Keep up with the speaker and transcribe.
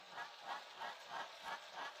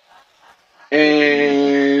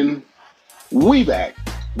And we back.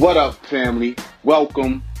 What up, family?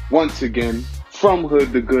 Welcome once again from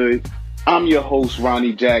Hood to Good. I'm your host,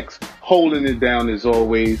 Ronnie Jacks, holding it down as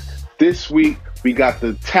always. This week, we got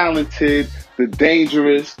the talented, the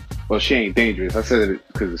dangerous. Well, she ain't dangerous. I said it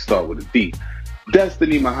because it started with a D.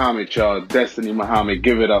 Destiny Muhammad, y'all. Destiny Muhammad,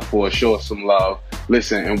 give it up for her. Show us some love.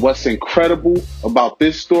 Listen, and what's incredible about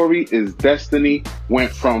this story is Destiny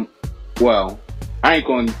went from, well, I ain't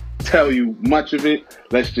gonna tell you much of it.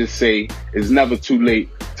 Let's just say it's never too late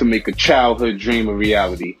to make a childhood dream a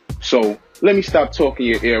reality. So let me stop talking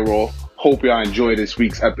your ear off. Hope y'all enjoy this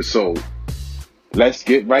week's episode. Let's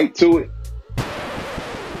get right to it.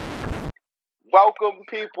 Welcome,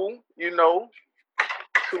 people, to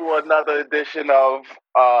another edition of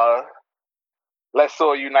Let's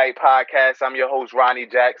All Unite podcast. I'm your host, Ronnie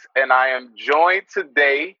Jacks, and I am joined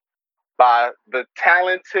today by the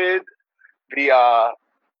talented, the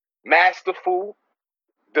masterful,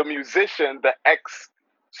 the musician, the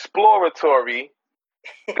exploratory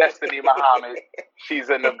Destiny Muhammad.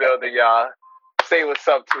 She's in the building, y'all. Say what's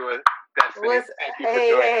up to her, Destiny. Thank you for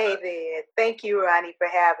joining us. There. Thank you, Ronnie, for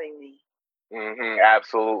having me.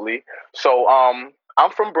 Absolutely. So, I'm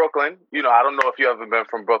from Brooklyn. I don't know if you ever been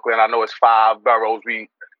from Brooklyn. I know it's 5 boroughs. We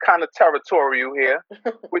kind of territorial here,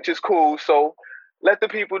 which is cool. So, let the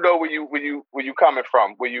people know where you coming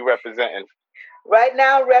from, where you representing. Right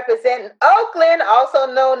now, representing Oakland, also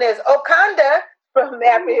known as Wakanda, from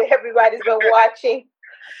everybody's been watching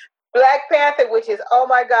Black Panther, which is, oh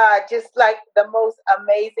my God, just like the most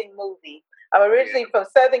amazing movie. I'm originally from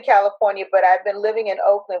Southern California, but I've been living in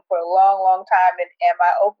Oakland for a long, long time, and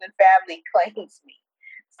my Oakland family claims me.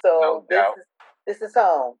 So this is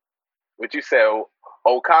home. What you say,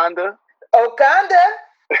 Wakanda? Wakanda.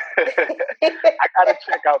 I gotta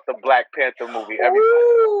check out the Black Panther movie.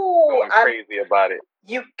 Everybody's going crazy about it.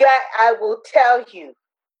 I will tell you,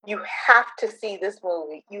 you have to see this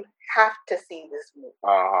movie. You have to see this movie.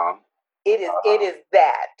 It is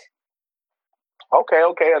that. Okay.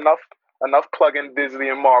 Enough plugging Disney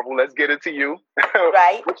and Marvel. Let's get into you.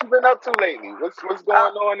 Right. What you been up to lately? What's going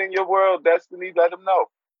on in your world, Destiny? Let them know.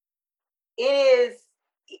 It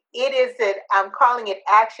is that I'm calling it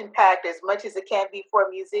action-packed as much as it can be for a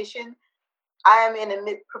musician. I am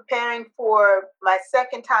preparing for my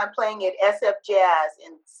second time playing at SF Jazz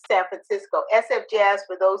in San Francisco. SF Jazz,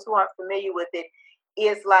 for those who aren't familiar with it,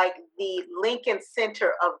 is like the Lincoln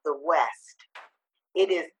Center of the West. It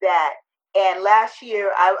is that. And last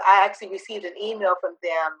year, I actually received an email from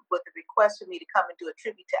them with a request for me to come and do a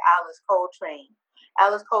tribute to Alice Coltrane.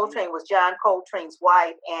 Alice Coltrane was John Coltrane's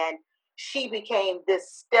wife, and she became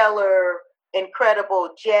this stellar,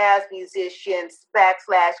 incredible jazz musician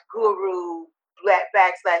 / guru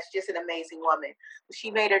 / just an amazing woman.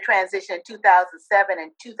 She made her transition in 2007,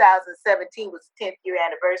 and 2017 was the 10th year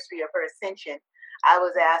anniversary of her ascension. I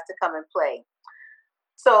was asked to come and play.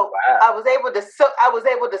 So wow. I was able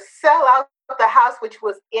to sell out the house, which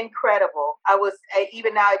was incredible.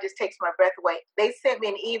 Even now it just takes my breath away. They sent me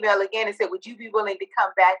an email again and said, "Would you be willing to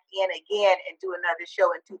come back in again and do another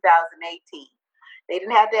show in 2018?" They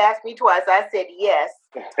didn't have to ask me twice. I said yes.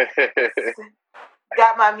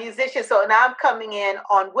 Got my musician. So now I'm coming in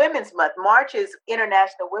on Women's Month. March is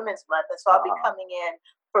International Women's Month, and so I'll be coming in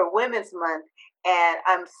for Women's Month. And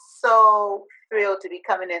I'm so thrilled to be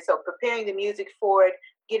coming in. So preparing the music for it,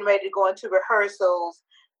 getting ready to go into rehearsals,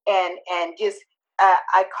 and just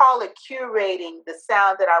I call it curating the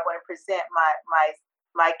sound that I want to present.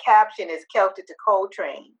 My caption is Celtic to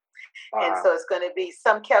Coltrane, and so it's going to be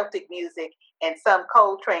some Celtic music and some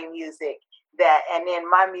Coltrane music. And then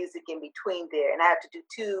my music in between there, and I have to do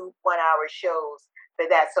 2 one-hour shows for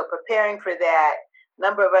that. So preparing for that.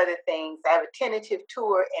 Number of other things. I have a tentative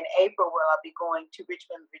tour in April where I'll be going to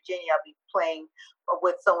Richmond, Virginia. I'll be playing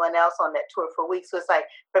with someone else on that tour for weeks. So it's like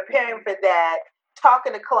preparing for that,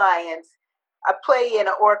 talking to clients. I play in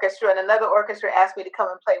an orchestra, and another orchestra asked me to come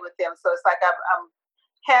and play with them. So it's like I'm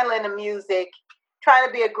handling the music, trying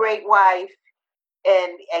to be a great wife,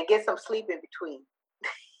 and get some sleep in between.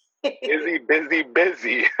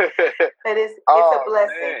 Busy. It's a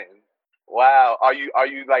blessing. Man. Wow, are you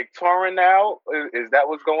like touring now? Is that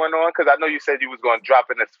what's going on? Because I know you said you was going to drop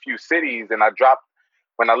in a few cities, and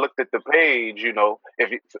when I looked at the page.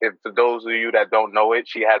 If for those of you that don't know it,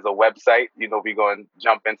 she has a website. We're going to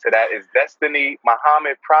jump into that. It's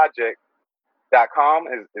DestinyMuhammadProject.com.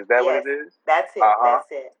 Is that what it is? That's it.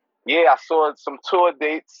 That's it. Yeah, I saw some tour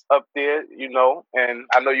dates up there. And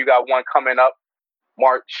I know you got one coming up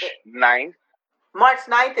March 9th. March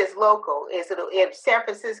 9th is local. In San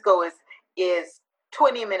Francisco is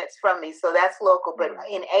 20 minutes from me, so that's local. But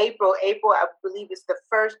in April, I believe it's the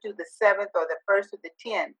 1st through the 7th or the 1st through the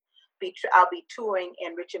 10th. I'll be touring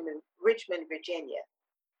in Richmond, Virginia.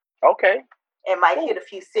 Okay. And might hit a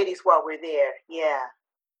few cities while we're there. Yeah.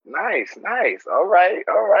 Nice. All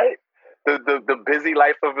right. The busy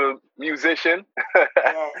life of a musician.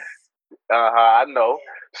 Yes. I know.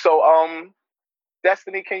 Yeah. So,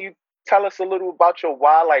 Destiny, can you tell us a little about your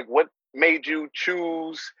why? Like, what made you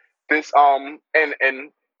choose this? And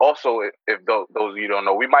also, if those of you don't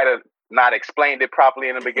know, we might have not explained it properly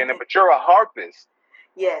in the beginning, but you're a harpist.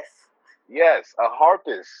 Yes. Yes, a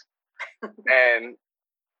harpist. And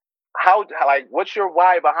how, like, what's your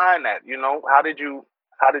why behind that? You know, how did you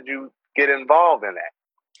get involved in that?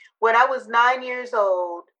 When I was 9 years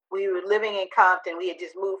old, we were living in Compton. We had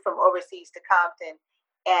just moved from overseas to Compton,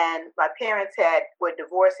 and my parents were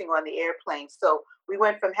divorcing on the airplane. So we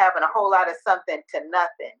went from having a whole lot of something to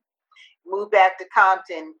nothing. Moved back to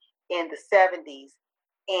Compton in the 70s,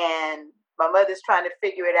 and my mother's trying to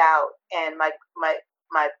figure it out, and my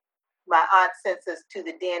aunt sends us to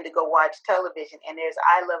the den to go watch television, and there's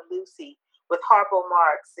I Love Lucy with Harpo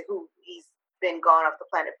Marx, who he's been gone off the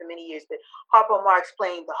planet for many years, but Harpo Marx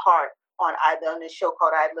playing the harp on this show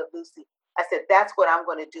called I Love Lucy. I said, that's what I'm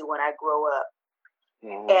going to do when I grow up.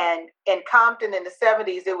 Mm-hmm. And in Compton in the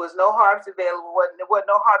 70s, there was no harps available. There wasn't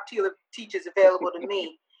no harp teachers available to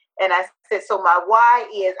me. And I said, so my why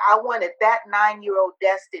is I wanted that 9-year-old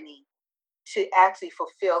Destiny to actually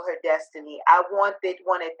fulfill her destiny. I wanted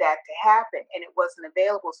that to happen, and it wasn't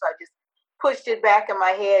available. So I just pushed it back in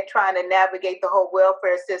my head, trying to navigate the whole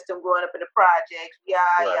welfare system, growing up in the projects,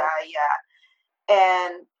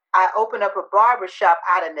 and I opened up a barber shop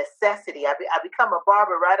out of necessity. I become a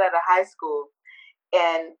barber right out of high school,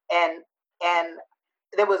 and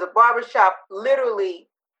there was a barber shop literally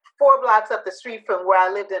 4 blocks up the street from where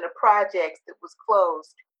I lived in the projects that was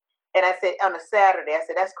closed. And I said on a Saturday, I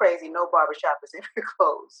said, that's crazy. No barbershop is ever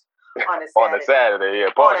closed on a Saturday. On a Saturday,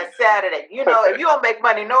 yeah. On a Saturday. You know, if you don't make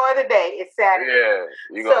money no other day, it's Saturday.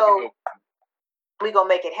 Yeah. We're going to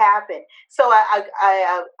make it happen. So I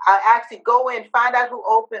actually go in, find out who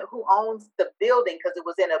owns the building, because it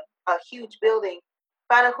was in a huge building.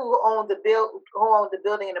 Find out who owned the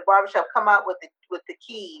building in the barbershop, come out with the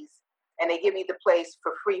keys, and they give me the place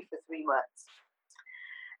for free for 3 months.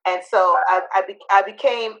 And so I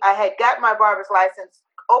had got my barber's license,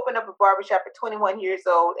 opened up a barbershop at 21 years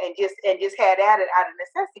old, and just had at it out of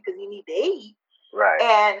necessity, because you need to eat. Right.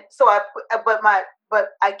 And so but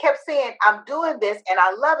I kept saying, I'm doing this and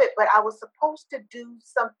I love it, but I was supposed to do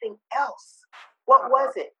something else. What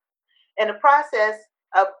was it? In the process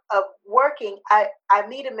of working, I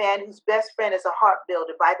meet a man whose best friend is a harp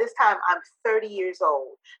builder. By this time, I'm 30 years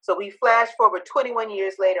old. So we flash forward 21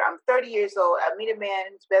 years later. I'm 30 years old. I meet a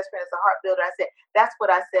man whose best friend is a harp builder. I said, that's what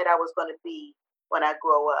I said I was going to be when I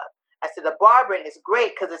grow up. I said, the barbering is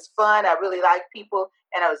great because it's fun. I really like people,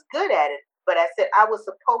 and I was good at it. But I said, I was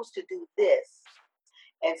supposed to do this.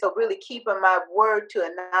 And so really keeping my word to a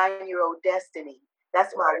 9-year-old Destiny.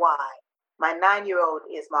 That's my why. My 9-year-old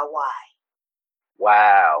is my why.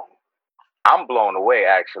 Wow. I'm blown away,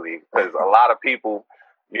 actually, because a lot of people,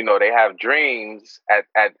 you know, they have dreams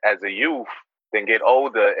as a youth, then get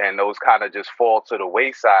older, and those kind of just fall to the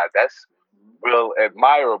wayside. That's real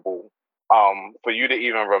admirable. For you to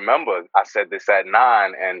even remember, I said this at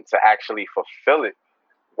 9, and to actually fulfill it.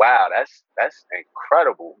 Wow, that's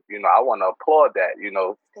incredible. You know, I want to applaud that. You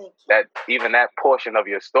know, that even that portion of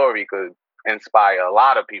your story could inspire a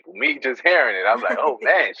lot of people. Me just hearing it, I'm like, oh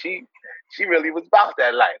man, she really was about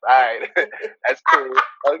that life. All right, that's cool.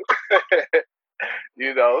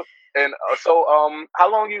 You know, and so how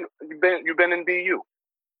long you been in BU?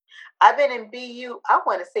 I've been in BU, I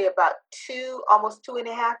want to say about almost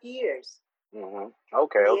 2.5 years. Mm-hmm.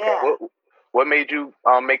 Okay. What made you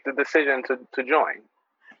make the decision to join?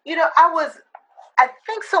 You know, I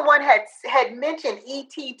think someone had mentioned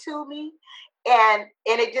ET to me, and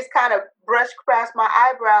it just kind of brushed past my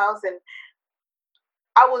eyebrows, and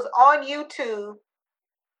I was on YouTube,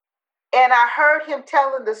 and I heard him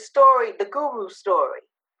telling the story, the Guru story.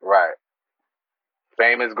 Right.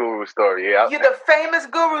 Famous Guru story, yeah. The famous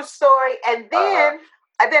Guru story, and then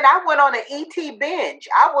I went on an ET binge.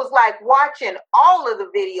 I was like watching all of the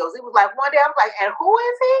videos. It was like one day I was like, and who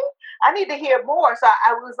is he? I need to hear more. So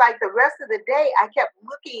I was like, the rest of the day, I kept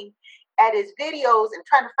looking at his videos and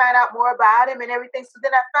trying to find out more about him and everything. So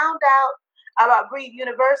then I found out about Breathe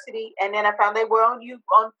University, and then I found they were on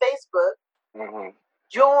Facebook. Mm-hmm.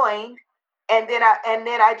 Joined, and then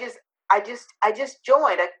I just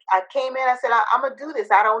joined. I came in. I said I'm gonna do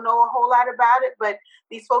this. I don't know a whole lot about it, but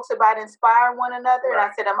these folks are about to inspire one another. Right.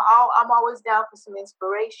 And I said I'm always down for some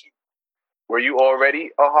inspiration. Were you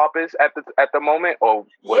already a harpist at the moment, or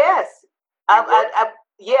yes? I've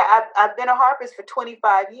been a harpist for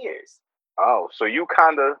 25 years. Oh, so you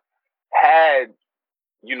kind of had,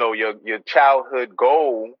 your childhood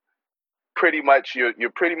goal. Pretty much, you're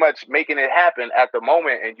pretty much making it happen at the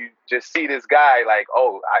moment, and you just see this guy like,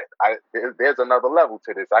 oh, there's another level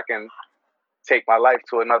to this. I can take my life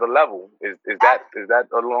to another level. Is that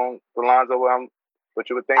along the lines of what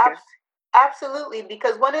you were thinking? Absolutely,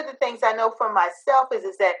 because one of the things I know for myself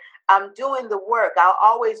is that I'm doing the work. I'll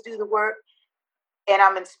always do the work, and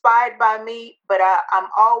I'm inspired by me. But I'm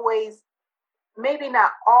always, maybe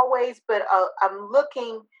not always, but I'm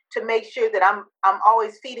looking to make sure that I'm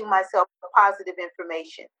always feeding myself positive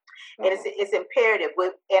information, and it's imperative.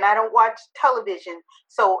 And I don't watch television,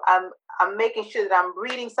 so I'm making sure that I'm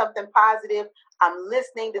reading something positive. I'm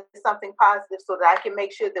listening to something positive, so that I can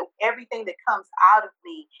make sure that everything that comes out of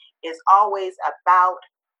me is always about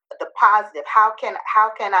the positive. How can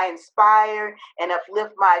I inspire and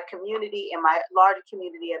uplift my community and my larger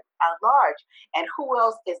community at large? And who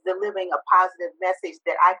else is delivering a positive message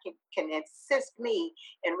that I can assist me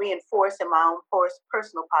in reinforcing my own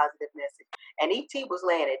personal positive message? And ET was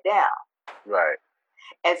laying it down. Right.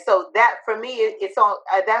 And so that for me, it's all.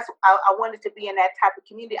 I wanted to be in that type of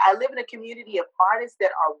community. I live in a community of artists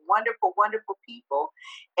that are wonderful, wonderful people,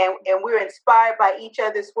 and we're inspired by each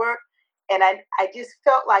other's work. And I just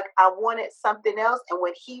felt like I wanted something else. And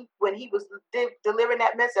when he was delivering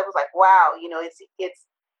that message, I was like, wow, it's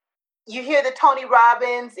you hear the Tony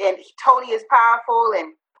Robbins, and Tony is powerful,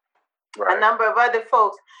 and a number of other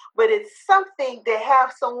folks, but it's something to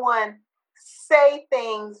have someone say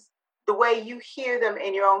things the way you hear them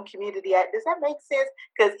in your own community. Does that make sense?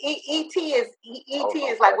 Because ET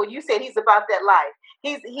is like what you said. He's about that life.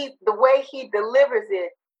 He's the way he delivers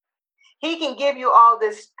it. He can give you all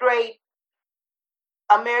this straight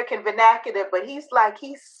American vernacular, but he's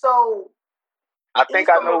so. I think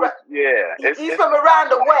I know. He's from around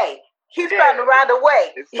the way. He's from around the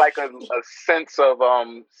way. It's like a sense of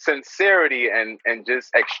sincerity and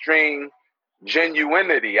just extreme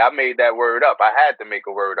genuinity. I made that word up. I had to make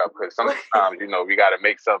a word up because sometimes we got to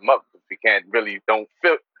make something up. We don't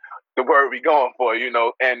fit the word we going for,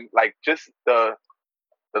 and like just the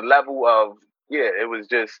level of it was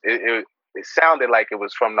just it sounded like it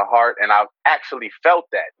was from the heart, and I actually felt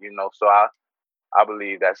that, so I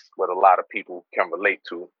believe that's what a lot of people can relate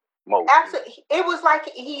to most. Absolutely. It was like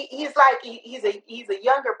he's a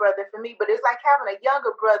younger brother for me, but it's like having a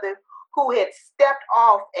younger brother who had stepped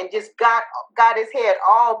off and just got his head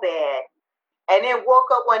all bad, and then woke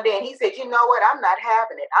up one day and he said, you know what, I'm not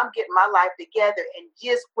having it. I'm getting my life together, and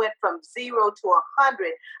just went from 0 to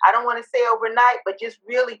 100. I don't want to say overnight, but just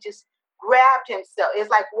really just grabbed himself.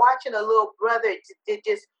 It's like watching a little brother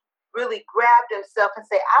just really grabbed himself and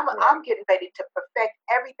say, I'm getting ready to perfect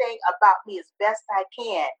everything about me as best I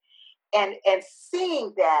can. And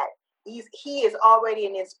seeing that he is already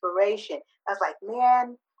an inspiration. I was like,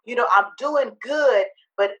 man, I'm doing good,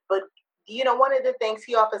 but one of the things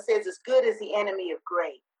he often says is good is the enemy of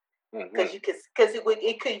great. Because you could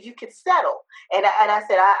settle, and I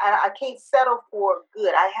said I can't settle for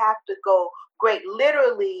good. I have to go great.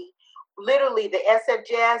 Literally, the SF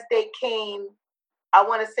Jazz Day came, I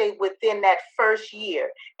want to say, within that first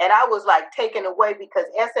year. And I was like taken away because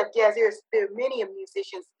SF Jazz, there are many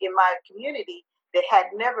musicians in my community that had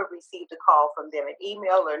never received a call from them, an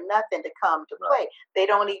email or nothing to come to play. They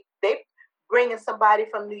bring in somebody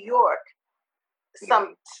from New York,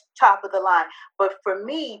 some top of the line. But for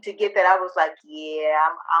me to get that, I was like, yeah,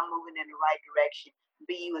 I'm moving in the right direction.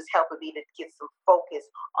 BU is helping me to get some focus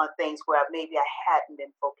on things where maybe I hadn't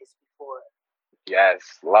been focused before. Yes,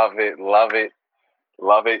 love it.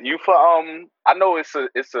 You I know it's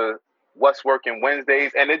a What's Working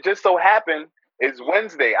Wednesdays, and it just so happened it's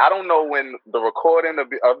Wednesday. I don't know when the recording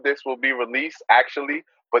of this will be released actually,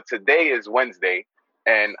 but today is Wednesday,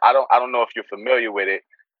 and I don't know if you're familiar with it.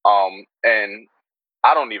 And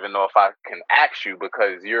I don't even know if I can ask you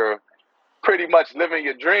because you're pretty much living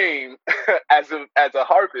your dream as a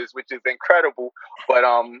harpist, which is incredible. But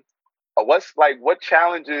what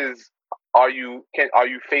challenges are you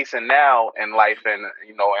facing now in life, and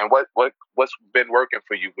and what's been working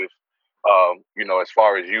for you with as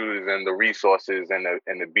far as using the resources in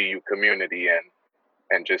the BU community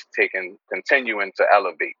and just continuing to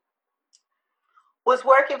elevate? What's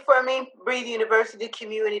working for me, Breathe University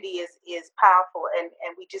community is powerful, and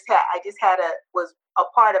I just had was a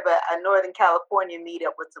part of a Northern California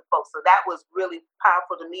meetup with some folks, so that was really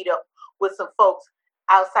powerful to meet up with some folks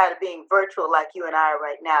outside of being virtual like you and I are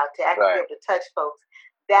right now, to actually be able to touch folks.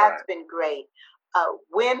 That's been great.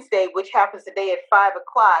 Wednesday, which happens today at 5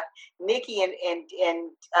 o'clock, Nikki and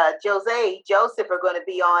Joseph are going to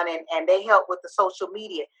be on, and they help with the social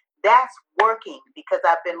media. That's working because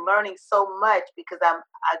I've been learning so much because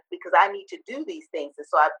I need to do these things, and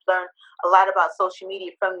so I've learned a lot about social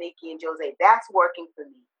media from Nikki and Jose. That's working for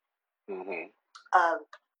me.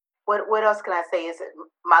 What else can I say? Is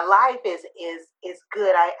my life is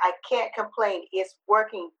good. I can't complain. It's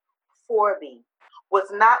working for me.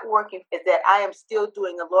 What's not working is that I am still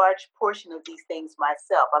doing a large portion of these things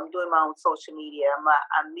myself. I'm doing my own social media.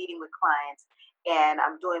 I'm meeting with clients, and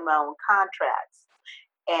I'm doing my own contracts.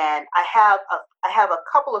 And I have a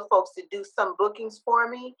couple of folks to do some bookings for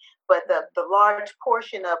me, but the large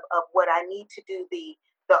portion of what I need to do,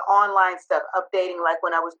 the online stuff, updating, like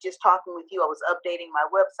when I was just talking with you, I was updating my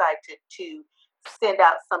website to send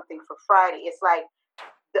out something for Friday. It's like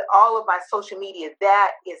all of my social media,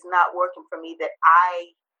 that is not working for me, that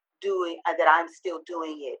I'm still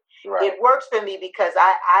doing it. Right. It works for me because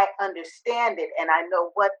I understand it and I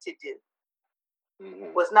know what to do.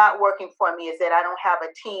 What's not working for me is that I don't have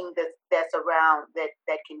a team that's around that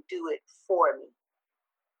can do it for me.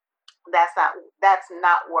 That's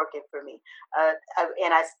not working for me.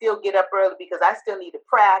 And I still get up early because I still need to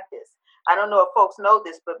practice. I don't know if folks know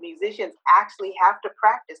this, but musicians actually have to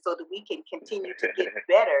practice so that we can continue to get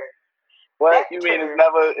better. What you mean?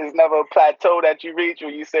 It's never a plateau that you reach where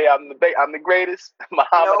you say I'm the greatest,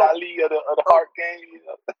 Muhammad Ali of the heart game. You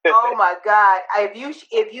know? Oh my God!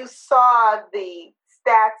 If you saw the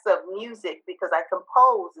stats of music, because I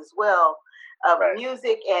compose as well, of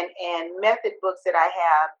music and method books that I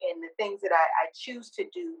have, and the things that I choose to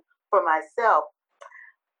do for myself,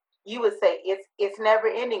 you would say it's never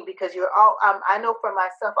ending because I know for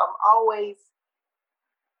myself,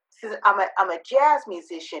 I'm a jazz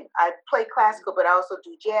musician. I play classical, but I also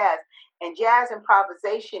do jazz. And jazz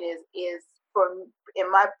improvisation is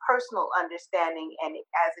in my personal understanding, and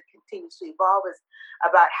as it continues to evolve, is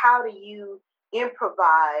about how do you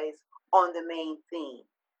improvise on the main theme.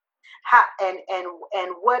 And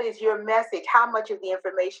what is your message? How much of the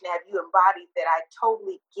information have you embodied that I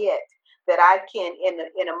totally get, that I can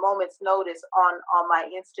in a moment's notice on my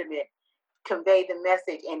instrument convey the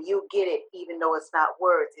message, and you'll get it even though it's not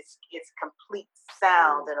words. It's complete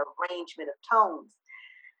sound and arrangement of tones.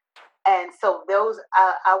 And so those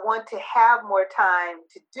I want to have more time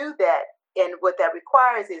to do that, and what that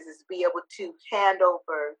requires is to be able to hand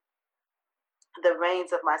over the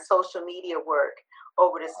reins of my social media work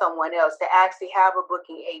over to someone else, to actually have a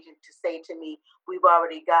booking agent to say to me, we've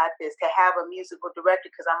already got this, to have a musical director,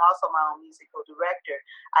 because I'm also my own musical director.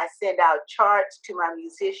 I send out charts to my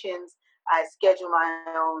musicians. I schedule my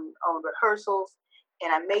own rehearsals,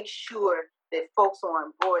 and I make sure that folks are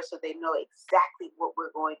on board so they know exactly what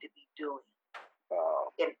we're going to be doing.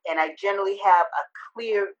 And I generally have a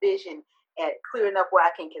clear vision and clear enough where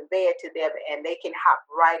I can convey it to them, and they can hop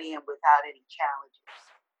right in without any challenges.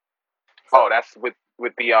 So, that's with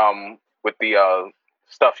the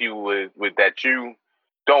stuff with that you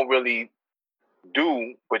don't really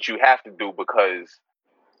do, but you have to do because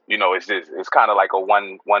it's kind of like a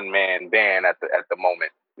one man band at the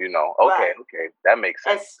moment. Okay, that makes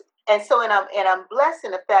sense. And I'm blessed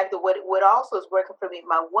in the fact that what also is working for me,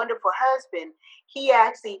 my wonderful husband, he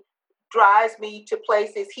actually drives me to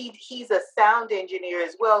places. He's a sound engineer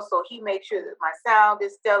as well, so he makes sure that my sound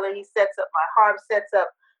is stellar. He sets up my harp, sets up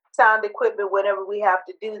sound equipment. Whenever we have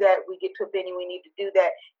to do that, we get to a venue, we need to do that.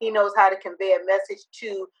 He knows how to convey a message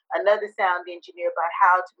to another sound engineer about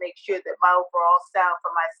how to make sure that my overall sound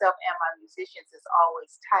for myself and my musicians is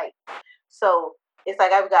always tight. So it's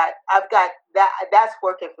like I've got that. That's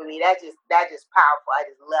working for me. That's just powerful. I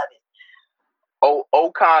just love it.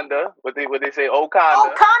 Oconda, what they say,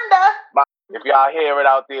 Oconda. Oconda. If y'all hear it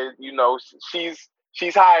out there, she's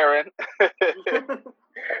hiring.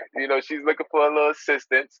 She's looking for a little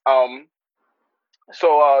assistance.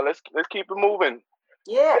 So let's keep it moving.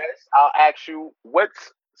 Yeah. Yes, I'll ask you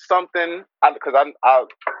what's something, because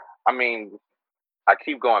I mean I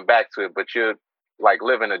keep going back to it, but you're like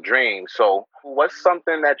living a dream. So what's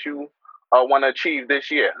something that you want to achieve this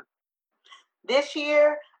year? This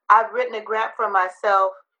year, I've written a grant for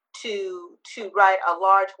myself to write a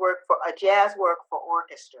large work for a jazz work for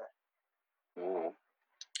orchestra.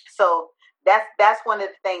 So that's one of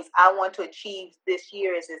the things I want to achieve this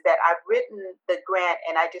year is that I've written the grant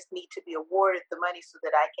and I just need to be awarded the money so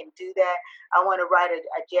that I can do that. I want to write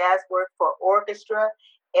a jazz work for orchestra,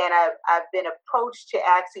 and I've been approached to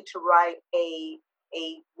actually to write a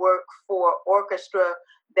work for orchestra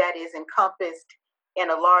that is encompassed in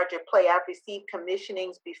a larger play. I've received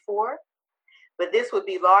commissionings before, but this would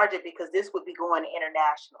be larger because this would be going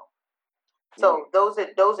international. So those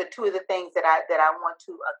are two of the things that I want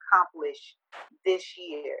to accomplish this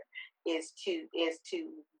year is to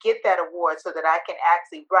get that award so that I can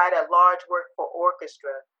actually write a large work for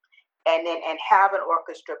orchestra and have an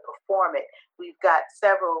orchestra perform it. We've got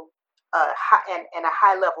several and a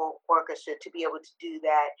high level orchestra to be able to do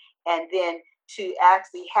that, and then to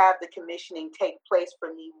actually have the commissioning take place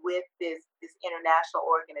for me with this international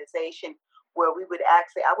organization where we would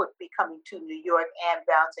actually, I would be coming to New York and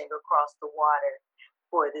bouncing across the water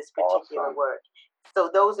for this particular work. So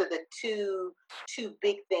those are the two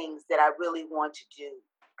big things that I really want to do,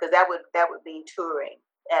 because that would mean touring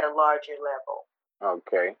at a larger level.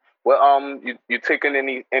 Okay. Well, you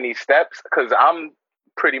taking any steps? Because I'm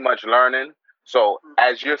pretty much learning. So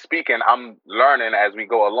as you're speaking, I'm learning as we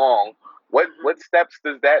go along. What steps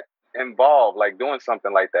does that involve? Like doing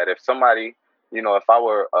something like that? If somebody, if I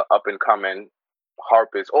were an up and coming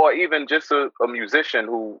harpist, or even just a musician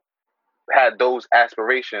who had those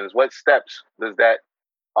aspirations, what steps does that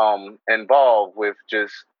involve with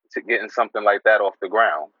just getting something like that off the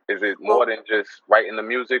ground? Is it more than just writing the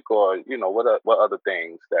music, or what other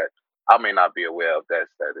things that I may not be aware of that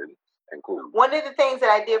include? One of the things that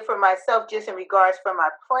I did for myself, just in regards for my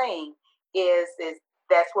playing, is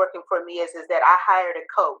that's working for me is that I hired a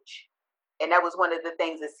coach, and that was one of the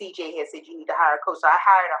things that CJ had said, you need to hire a coach. So I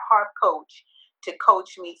hired a harp coach to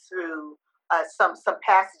coach me through some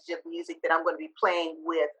passage of music that I'm going to be playing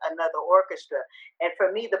with another orchestra. And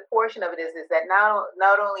for me, the portion of it is that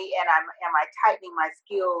not only am I tightening my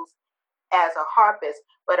skills as a harpist,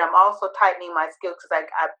 but I'm also tightening my skills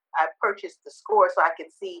because I purchased the score so I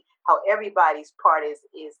can see how everybody's part is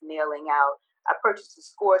nailing out. I purchased the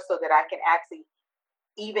score so that I can actually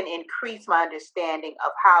even increase my understanding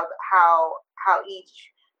of how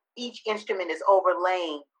each instrument is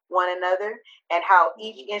overlaying one another, and how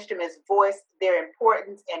each instrument's voice, their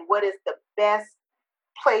importance, and what is the best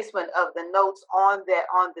placement of the notes on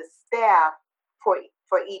the staff for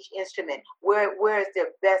each instrument. Where is their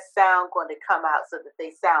best sound going to come out so that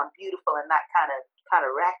they sound beautiful and not kind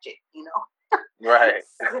of ratchet, Right.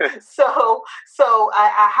 so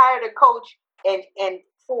I hired a coach and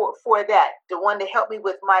for that, the one to help me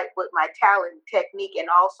with my talent and technique, and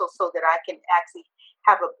also so that I can actually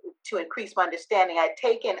to increase my understanding. I'd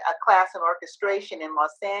taken a class in orchestration in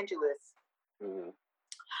Los Angeles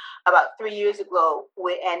about 3 years ago,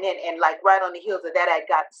 and like right on the heels of that, I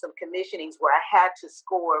got some commissionings where I had to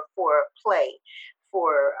score for a play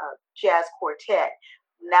for a jazz quartet.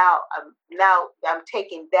 Now I'm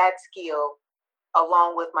taking that skill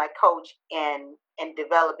along with my coach and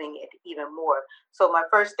developing it even more. So my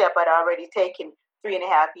first step I'd already taken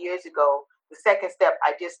 3.5 years ago. The second step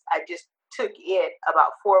I just took it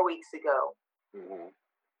about 4 weeks ago.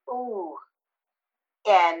 Ooh.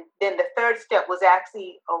 And then the third step was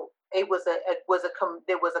actually there was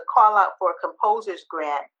a call out for a composer's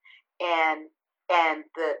grant, and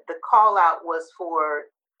the call out was for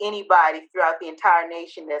anybody throughout the entire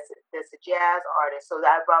nation that's a jazz artist. So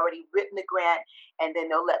I've already written the grant, and then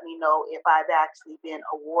they'll let me know if I've actually been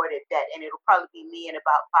awarded that, and it'll probably be me and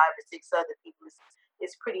about 5 or 6 other people.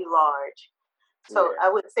 It's pretty large. So I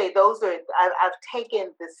would say those are I've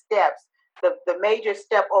taken the steps. The major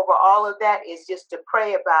step over all of that is just to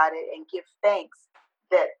pray about it and give thanks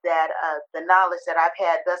that the knowledge that I've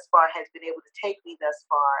had thus far has been able to take me thus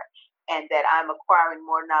far, and that I'm acquiring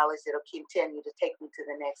more knowledge that will continue to take me to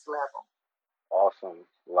the next level. Awesome.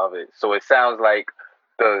 Love it. So it sounds like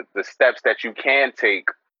the steps that you can take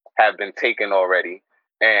have been taken already,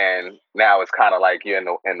 and now it's kind of like you're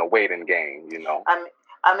in the waiting game,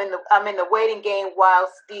 I'm in the waiting game while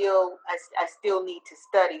I still need to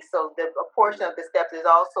study. So a portion of the steps is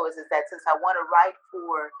that since I want to write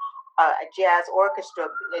for a jazz orchestra,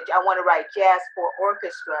 I want to write jazz for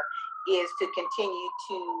orchestra, is to continue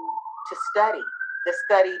to study. The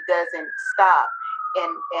study doesn't stop,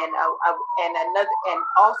 and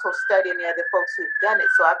also studying the other folks who've done it.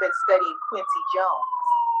 So I've been studying Quincy Jones.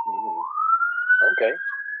 Okay.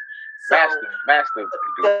 So, master.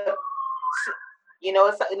 You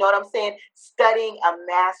know what I'm saying? Studying a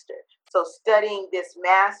master. So studying this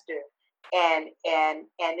master, and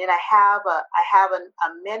then I have a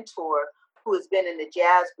mentor who has been in the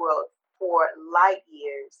jazz world for light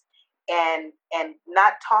years, and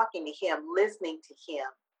not talking to him, listening to him,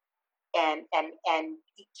 and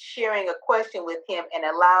sharing a question with him and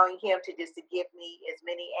allowing him to just to give me as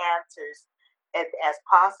many answers as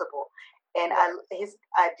possible. And I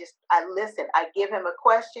listen. I give him a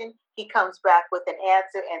question. He comes back with an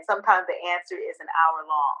answer, and sometimes the answer is an hour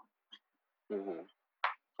long. Mm-hmm.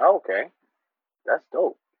 Okay, that's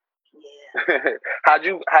dope. Yeah. how'd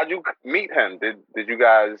you meet him? Did you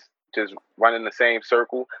guys just run in the same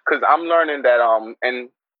circle? Because I'm learning that in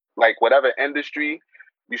like whatever industry,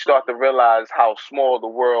 you start to realize how small the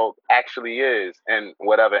world actually is in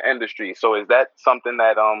whatever industry. So is that something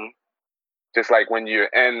that just like when you're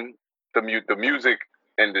in the music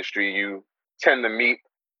industry, you tend to meet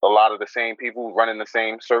a lot of the same people, run in the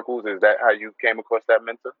same circles? Is that how you came across that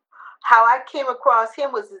mentor? How I came across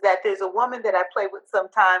him was that there's a woman that I played with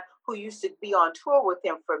sometime who used to be on tour with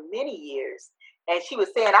him for many years. And she was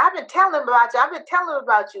saying, I've been telling him about you. I've been telling him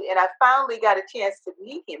about you. And I finally got a chance to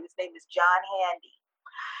meet him. His name is John Handy.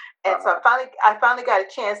 And so I finally got a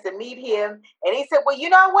chance to meet him. And he said, well, you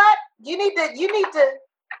know what? You need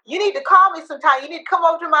to call me sometime. You need to come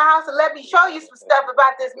over to my house and let me show you some stuff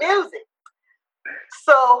about this music.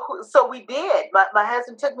 So we did. My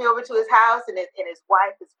husband took me over to his house, and his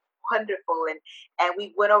wife is wonderful. And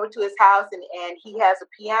we went over to his house, and he has a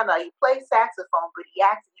piano. He plays saxophone, but he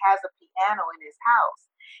actually has a piano in his house.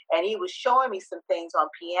 And he was showing me some things on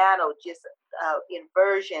piano, just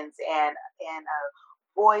inversions and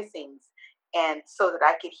voicings, and so that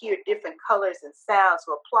I could hear different colors and sounds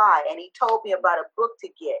to apply. And he told me about a book to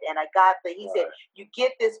get, and I got he said, you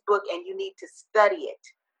get this book and you need to study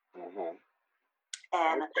it. Mm-hmm.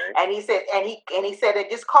 And he said, and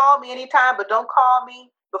just call me anytime, but don't call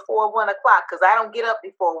me before 1:00 because I don't get up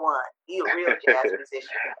before 1. He's a real jazz musician.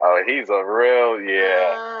 Oh, he's a real,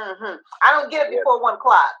 yeah. Mm-hmm. I don't get up before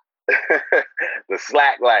 1:00. The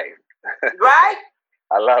slack life. Right?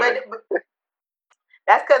 I love it. But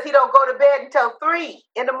that's because he don't go to bed until 3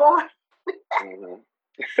 in the morning.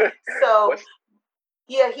 Mm-hmm. So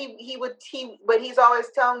yeah, but he's always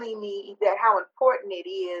telling me that how important it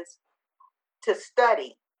is to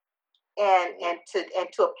study and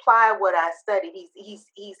to apply what I studied. He's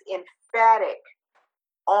emphatic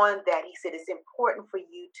on that. He said it's important for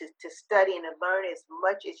you to study and to learn as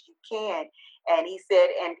much as you can. And he said,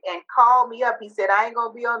 and call me up. He said, I ain't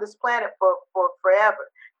gonna be on this planet for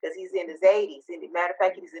forever, because he's in his 80s. Matter of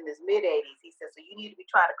fact, he's in his mid 80s. He said, so you need to be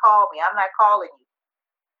trying to call me. I'm not calling you.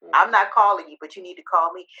 I'm not calling you, but you need to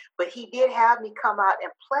call me. But he did have me come out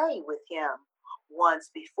and play with him once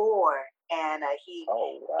before, and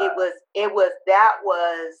it was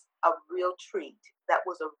a real treat. That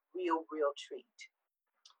was a real treat.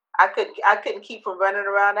 I couldn't keep from running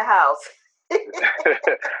around the house.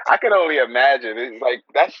 I can only imagine. It's like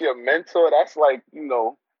that's your mentor. That's like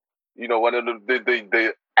one of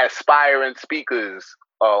the aspiring speakers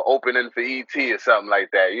opening for ET or something like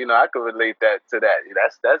that. I could relate that to that.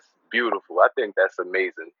 That's beautiful. I think that's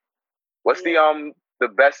amazing. What's the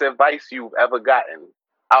best advice you've ever gotten?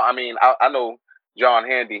 I know John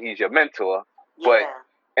Handy, he's your mentor, but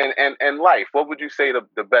in life, what would you say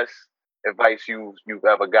the best advice you've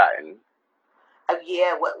ever gotten?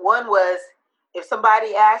 One was, if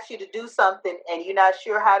somebody asks you to do something and you're not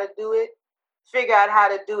sure how to do it, figure out how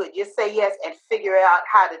to do it. Just say yes and figure out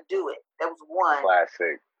how to do it. That was one.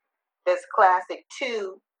 Classic. That's classic.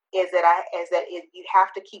 Two is that you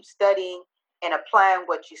have to keep studying and applying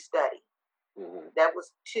what you study. Mm-hmm. That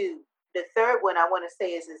was two. The third one I want to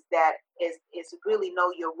say is really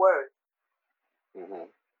know your worth. Mm-hmm.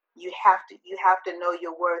 You have to know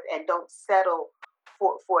your worth and don't settle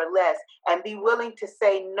for less, and be willing to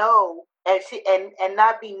say no, and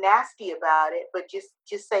not be nasty about it, but just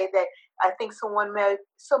say that I think someone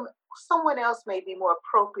else may be more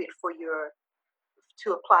appropriate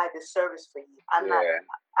to apply this service for you.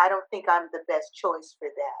 I don't think I'm the best choice for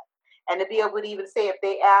that. And to be able to even say, if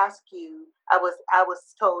they ask you, I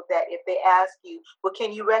was told that if they ask you, well,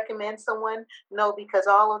 can you recommend someone? No, because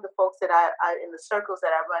all of the folks that I in the circles that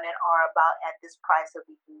I run in are about at this price, or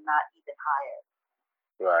not even higher.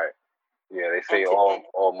 Right. Yeah, they say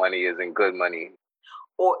all money isn't good money.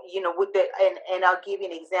 Or with that, and I'll give you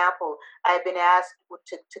an example. I've been asked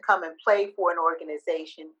to come and play for an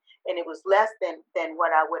organization, and it was less than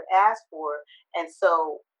what I would ask for. And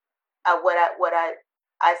so,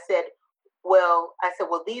 I said, well,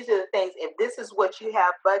 these are the things. If this is what you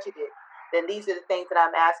have budgeted, then these are the things that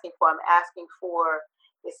I'm asking for. I'm asking for,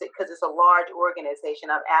 because it's a large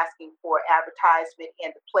organization, I'm asking for advertisement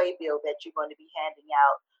in the playbill that you're going to be handing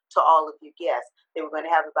out to all of your guests. They were going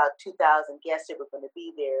to have about 2,000 guests that were going to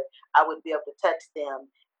be there. I wouldn't be able to touch them.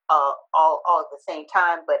 all at the same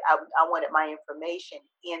time. But I wanted my information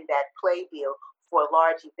in that playbill for a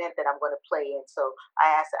large event that I'm going to play in. So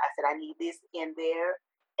I said, I need this in there.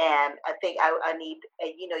 And I think I need,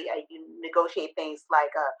 you negotiate things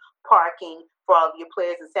like parking for all of your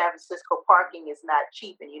players in San Francisco. Parking is not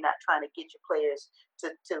cheap, and you're not trying to get your players to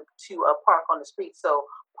park on the street. So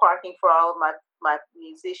parking for all of my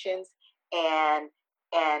musicians and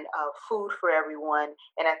food for everyone.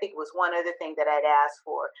 And I think it was one other thing that I'd asked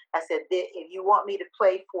for. I said, if you want me to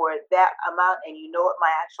play for that amount and you know what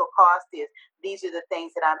my actual cost is, these are the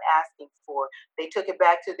things that I'm asking for. They took it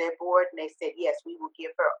back to their board and they said, yes, we will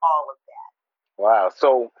give her all of that. Wow.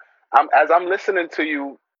 So as I'm listening to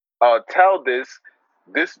you tell this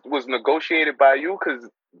was negotiated by you, because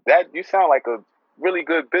that you sound like a really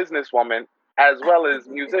good businesswoman as well as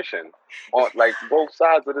musician on like both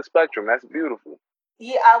sides of the spectrum. That's beautiful.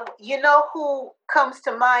 Yeah, you know who comes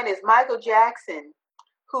to mind is Michael Jackson,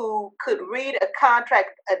 who could read a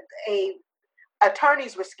contract.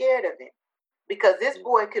 Attorneys were scared of him because this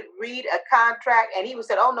boy could read a contract, and he would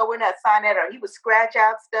say, "Oh no, we're not signing that," or he would scratch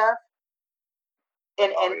out stuff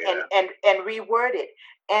and reword it.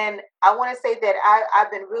 And I want to say that I've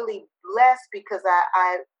been really blessed because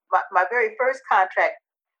my very first contract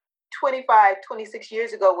 26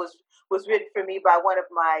 years ago was written for me by one of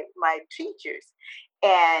my teachers.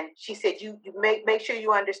 And she said, you make sure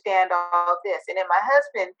you understand all this. And then my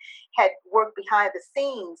husband had worked behind the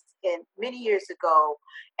scenes many years ago.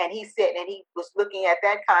 And he said, and he was looking at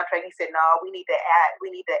that contract. He said, no, we need to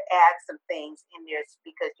add some things in there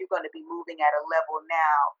because you're going to be moving at a level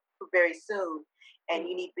now very soon. And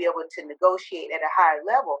you need to be able to negotiate at a higher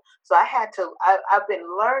level. So I've been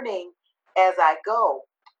learning as I go.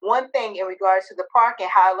 One thing in regards to the parking,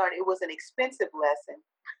 how I learned it was an expensive lesson.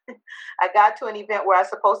 I got to an event where I was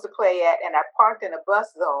supposed to play at, and I parked in a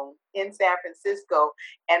bus zone in San Francisco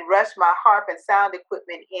and rushed my harp and sound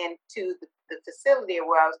equipment into the facility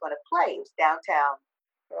where I was going to play. It was downtown.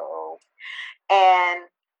 Oh. And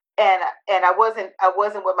I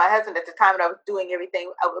wasn't with my husband at the time, and I was doing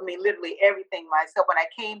everything. Literally everything myself. When I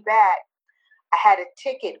came back, I had a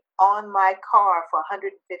ticket on my car for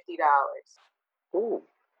 $150. Ooh.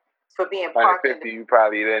 For being parked. $150 you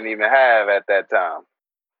probably didn't even have at that time.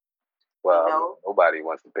 Well, nobody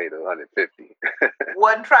wants to pay the $150.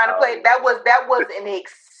 Wasn't trying to play. That was an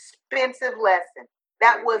expensive lesson.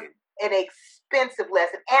 That was an expensive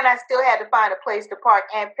lesson, and I still had to find a place to park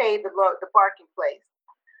and pay the parking place.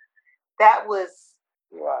 That was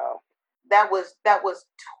wow. That was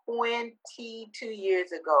 22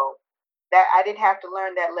 years ago. That I didn't have to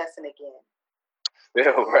learn that lesson again.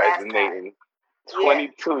 Still resonating.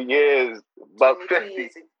 22 years, $150.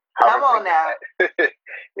 Come on now.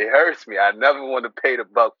 It hurts me. I never want to pay the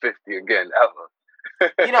 $150 again, ever.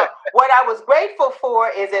 What I was grateful for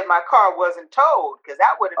is that my car wasn't towed, because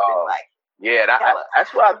that would have been like. Yeah,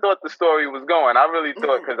 that's where I thought the story was going. I really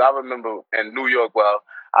thought, because I remember in New York, well,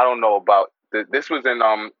 I don't know about, this was in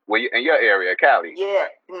in your area, Cali. Yeah.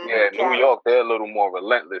 Yeah, New York, they're a little more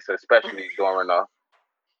relentless, especially during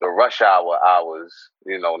the rush hours,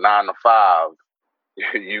 9 to 5.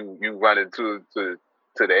 You run into the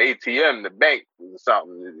ATM, the bank, or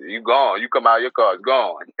something. You gone. You come out, your car's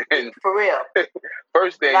gone. And for real.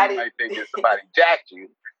 First thing you might think is somebody jacked you.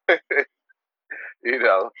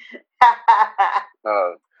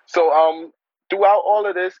 So throughout all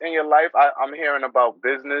of this in your life, I'm hearing about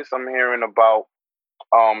business. I'm hearing about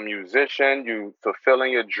musician. You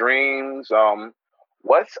fulfilling your dreams.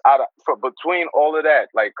 What's between all of that,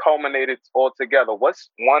 like culminated all together? What's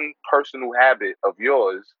one personal habit of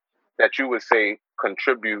yours that you would say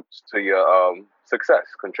contributes to your success?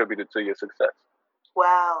 Contributed to your success?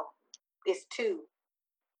 Wow, it's two.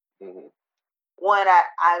 Mm-hmm. One,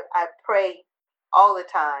 I pray all the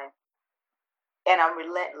time, and I'm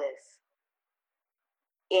relentless.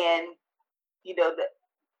 And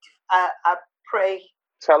I pray.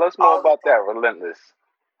 Tell us more about that.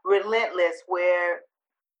 Relentless, where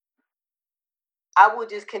I will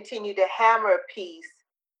just continue to hammer a piece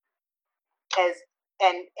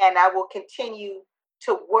and I will continue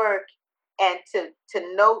to work and to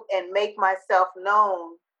note and make myself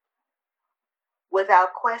known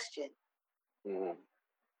without question. Mm-hmm.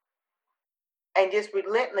 And just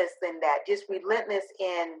relentless in that, just relentless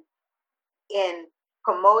in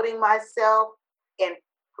promoting myself and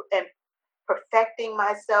perfecting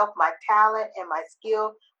myself, my talent and my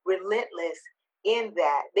skill, relentless in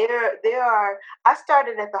that. I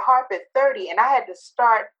started at the harp at 30, and I had to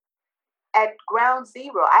start at ground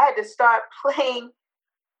zero. I had to start playing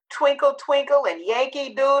Twinkle Twinkle and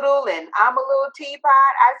Yankee Doodle and I'm a Little Teapot.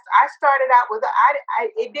 I started out with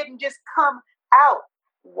it didn't just come out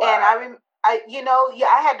Wow. And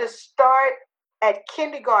I had to start at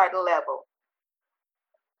kindergarten level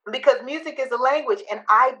because music is a language, and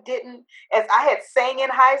I didn't, as I had sang in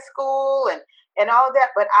high school and all that,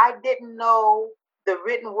 but I didn't know the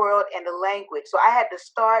written word and the language. So I had to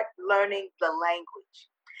start learning the language.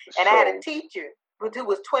 And I had a teacher who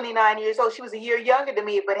was 29 years old. She was a year younger than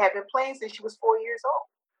me, but had been playing since she was 4 years old.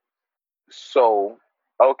 So,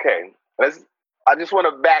 okay, I just want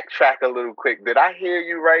to backtrack a little quick. Did I hear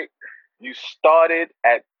you right? You started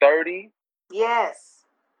at 30? Yes.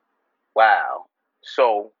 Wow.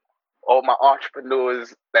 So, all my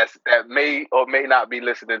entrepreneurs that may or may not be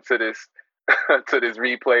listening to this to this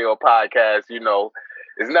replay or podcast,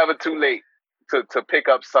 it's never too late to pick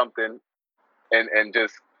up something and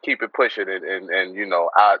just keep it pushing it. And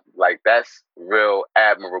I like, that's real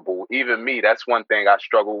admirable. Even me, that's one thing I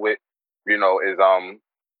struggle with, is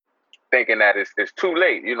thinking that it's too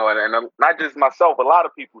late, and not just myself, a lot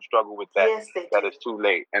of people struggle with that. Yes, they do. That it's too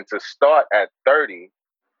late. And to start at 30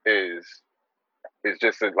 is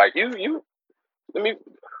just like, you let me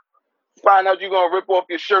find out you're gonna rip off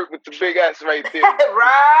your shirt with the big S right there.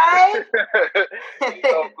 Right.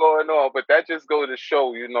 Going on. But that just goes to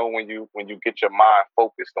show, when you get your mind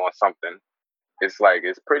focused on something, it's like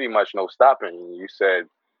it's pretty much no stopping. You said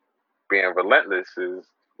being relentless is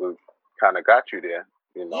what kind of got you there.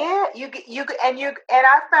 Yeah, and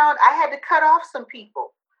I found I had to cut off some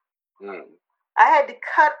people. I had to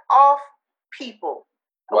cut off people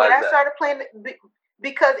when I started playing,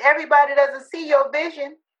 because everybody doesn't see your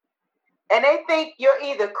vision, and they think you're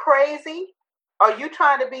either crazy or you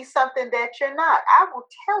trying to be something that you're not. I will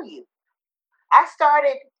tell you, I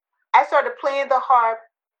started playing the harp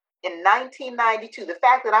in 1992. The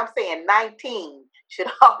fact that I'm saying 19 should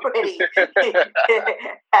already, and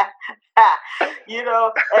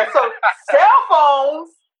so cell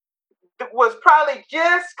phones was probably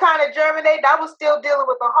just kind of germinating. I was still dealing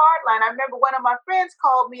with a hard line. I remember one of my friends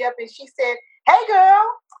called me up and she said, "Hey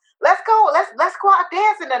girl, let's go out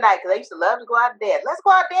dancing tonight." Because I used to love to go out and dance. "Let's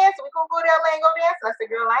go out dancing. We're going to go to LA and go dancing." I said,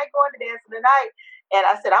 "Girl, I ain't going to dancing tonight." And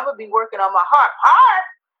I said, "I'm going to be working on my harp."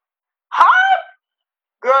 Harp?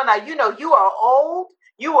 Girl, now you are old,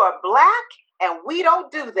 you are black, and we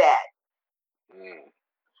don't do that.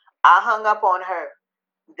 I hung up on her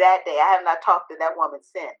that day. I have not talked to that woman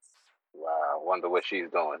since. Wow, I wonder what she's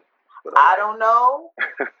doing. I don't know.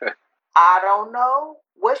 I don't know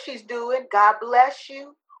what she's doing. God bless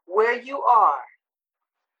you where you are.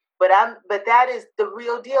 But that is the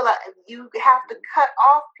real deal. You have to cut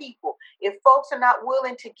off people. If folks are not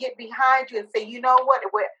willing to get behind you and say, "You know what,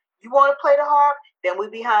 you want to play the harp, then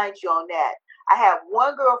we're behind you on that." I have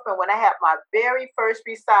one girlfriend, when I had my very first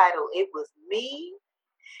recital, it was me.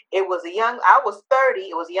 I was 30.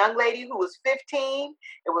 It was a young lady who was 15.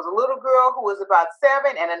 It was a little girl who was about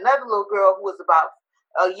 7, and another little girl who was about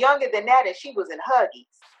younger than that, and she was in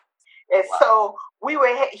Huggies. And so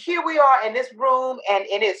here we are in this room, and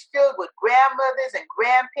it's filled with grandmothers and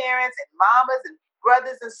grandparents and mamas and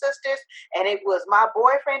brothers and sisters. And it was my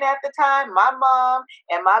boyfriend at the time, my mom,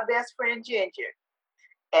 and my best friend Ginger.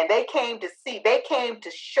 And they came to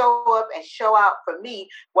show up and show out for me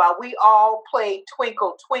while we all played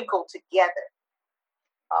Twinkle, Twinkle together.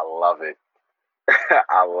 I love it.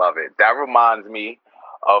 I love it. That reminds me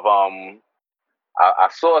of, I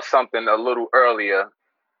saw something a little earlier,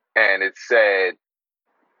 and it said,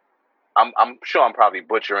 I'm sure I'm probably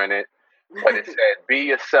butchering it, but it said, "Be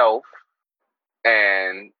yourself,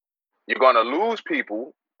 and you're gonna lose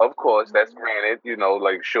people. Of course, that's granted.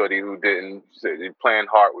 Like Shorty, who didn't say, playing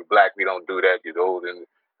hard with black, we don't do that. You're old," and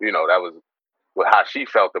that was how she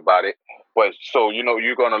felt about it. But so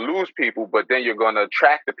you're gonna lose people, but then you're gonna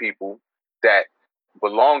attract the people that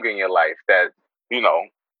belong in your life. That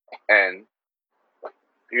and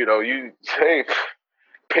you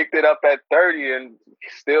picked it up at 30 and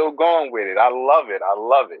still going with it. I love it. I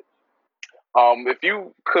love it. If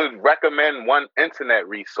you could recommend one internet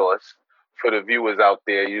resource for the viewers out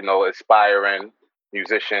there, aspiring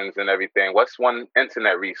musicians and everything, what's one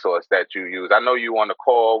internet resource that you use? I know you on the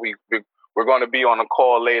call. We're going to be on a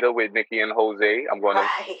call later with Nikki and Jose. I'm going to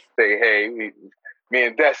say, hey, me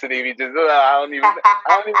and Destiny, we just, I don't even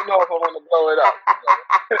know if I want to blow it up.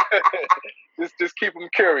 Just keep them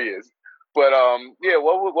curious. But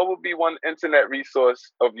what would be one internet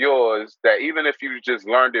resource of yours that, even if you just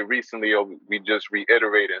learned it recently, or we just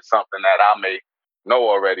reiterating something that I may know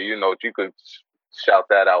already, you could shout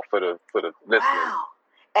that out for the listeners. Wow,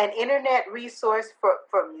 an internet resource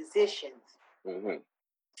for musicians. Mm-hmm.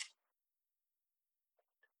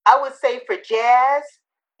 I would say for jazz,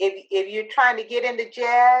 if you're trying to get into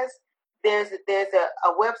jazz, there's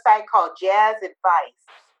a website called Jazz Advice.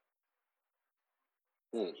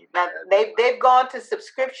 Now they've gone to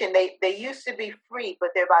subscription. They used to be free, but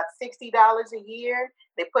they're about $60 a year.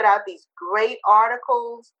 They put out these great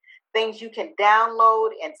articles, things you can download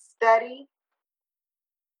and study.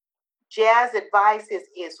 Jazz Advice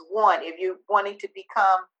is one if you're wanting to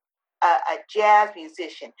become a jazz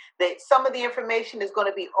musician. Some of the information is going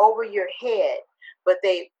to be over your head, but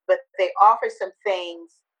they offer some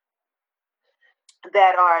things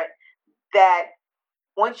that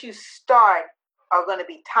once you start are going to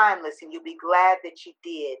be timeless, and you'll be glad that you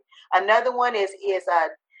did. Another one is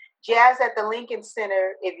Jazz at the Lincoln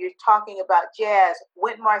Center. If you're talking about jazz,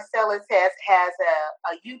 Wynton Marsalis has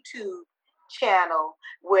a YouTube channel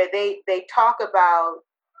where they talk about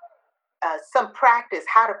some practice,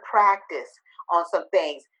 how to practice on some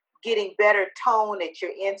things, getting better tone at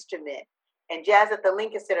your instrument. And Jazz at the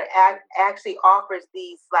Lincoln Center actually offers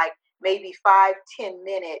these like maybe 5-10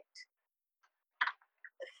 minute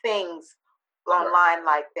things online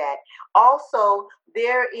like that. Also,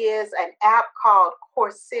 there is an app called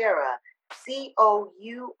Coursera, Coursera.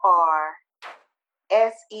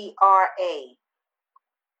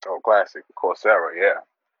 Oh, classic. Coursera, yeah.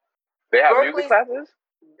 They have music classes?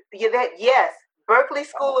 Yes. Berklee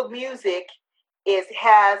School of Music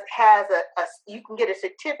has a you can get a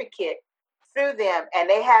certificate through them, and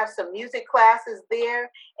they have some music classes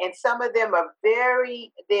there, and some of them are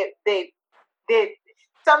very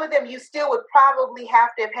some of them you still would probably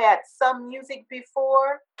have to have had some music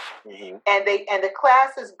before, and the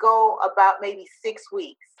classes go about maybe 6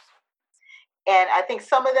 weeks, and I think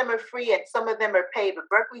some of them are free and some of them are paid. But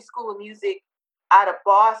Berklee School of Music out of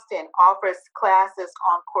Boston offers classes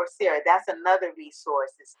on Coursera. That's another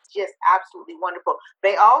resource. It's just absolutely wonderful.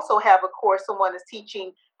 They also have a course someone is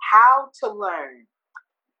teaching how to learn.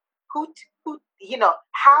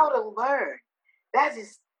 How to learn. That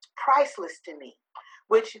is priceless to me,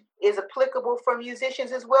 which is applicable for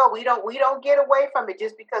musicians as well. We don't get away from it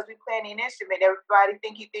just because we play an instrument. Everybody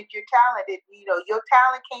think you think you're talented. Your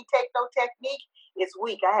talent can't take no technique. It's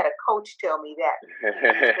weak. I had a coach tell me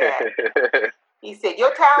that. He said,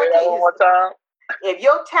 "Your talent." Say that one more time. If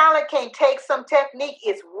your talent can't take some technique,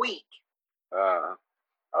 it's weak.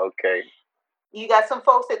 Okay. You got some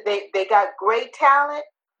folks that they got great talent.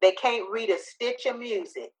 They can't read a stitch of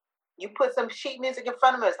music. You put some sheet music in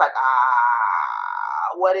front of them, it's like,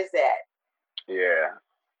 what is that? Yeah.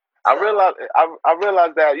 So, I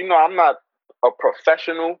realized that, I'm not a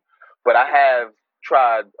professional, but I have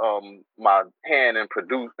tried my hand in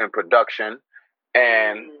production,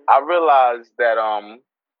 and I realized that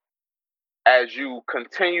as you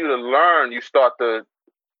continue to learn, you start to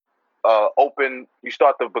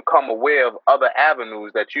become aware of other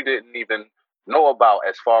avenues that you didn't even know about,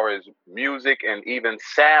 as far as music and even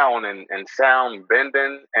sound and sound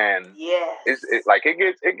bending, and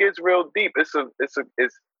it gets real deep. It's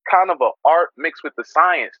kind of an art mixed with the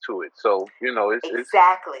science to it. So it's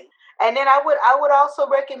exactly. And then I would also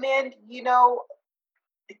recommend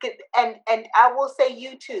and I will say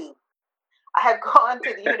YouTube. I have gone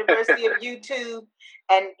to the University of YouTube,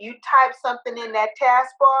 and you type something in that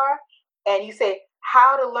taskbar, and you say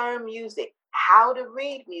how to learn music, how to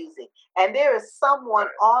read music, and there is someone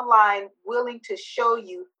online willing to show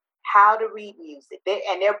you how to read music.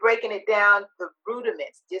 They're breaking it down, the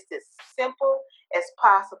rudiments, just as simple as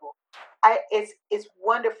possible. It's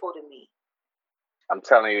wonderful to me. I'm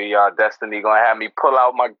telling you, y'all, Destiny gonna have me pull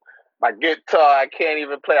out my guitar. I can't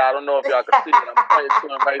even play. I don't know if y'all can see it. I'm playing to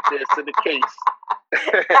him right there. It's in the case.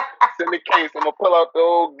 It's in the case. I'm gonna pull out the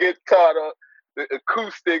old guitar, the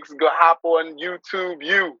acoustics. Go hop on YouTube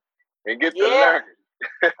and get to learning.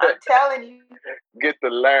 I'm telling you, get to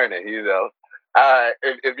learning.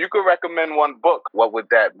 If you could recommend one book, what would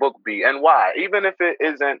that book be, and why? Even if it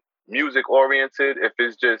isn't music oriented, if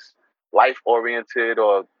it's just life oriented,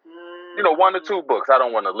 or 1 or 2 books. I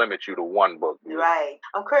don't want to limit you to one book. Right.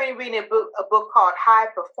 I'm currently reading a book called High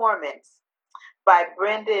Performance by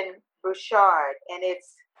Brendon Burchard, and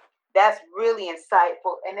that's really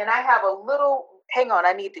insightful. And then I have a little. Hang on,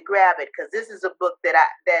 I need to grab it because this is a book that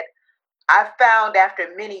I found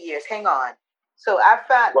after many years. Hang on. So I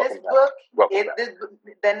found this book.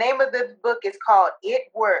 The name of the book is called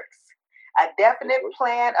 "It Works: A Definite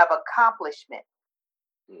Plan of Accomplishment."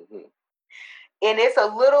 Mm-hmm. And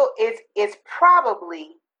it's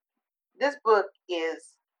probably, this book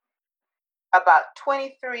is about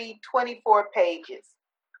 23, 24 pages.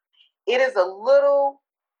 It is a little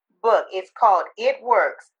book. It's called It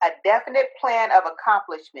Works, A Definite Plan of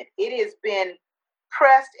Accomplishment. It has been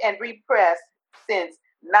pressed and repressed since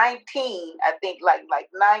I think like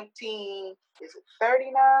 19, is it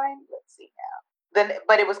 39? Let's see now.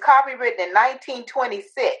 But it was copywritten in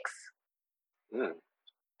 1926. Mm.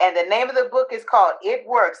 And the name of the book is called It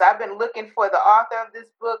Works. I've been looking for the author of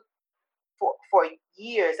this book for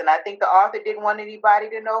years, and I think the author didn't want anybody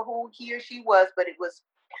to know who he or she was, but it was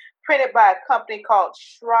printed by a company called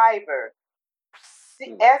Scrivener,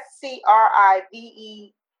 Scrivener,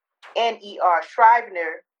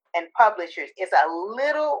 Scrivener and Publishers. It's a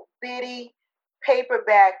little bitty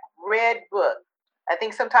paperback red book. I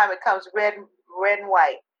think sometimes it comes red and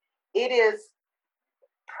white. It is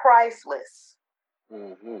priceless.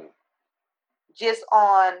 Mm-hmm. Just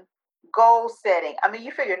on goal setting. I mean,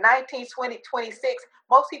 you figure 19, 20, 26,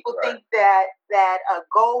 most people Right. think that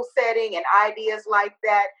goal setting and ideas like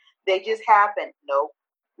that, they just happen. Nope.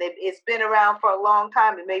 It's been around for a long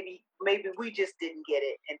time, and maybe we just didn't get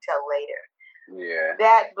it until later. Yeah.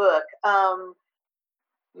 That book,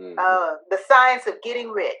 The Science of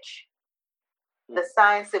Getting Rich. The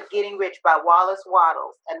Science of Getting Rich by Wallace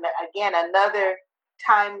Wattles. And again, another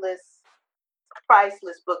timeless,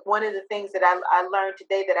 priceless book. One of the things that I learned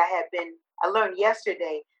today that I learned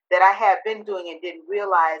yesterday that I had been doing and didn't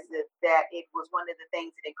realize that it was one of the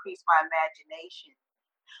things that increased my imagination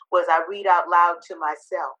was I read out loud to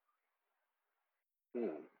myself.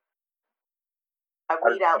 I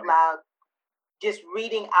read out loud, just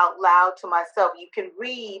reading out loud to myself. You can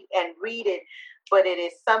read and read it, but it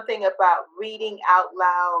is something about reading out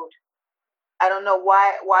loud. I don't know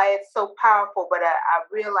why it's so powerful, but I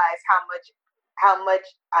realize how much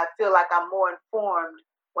I feel like I'm more informed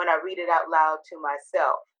when I read it out loud to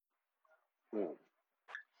myself.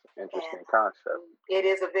 Interesting concept. It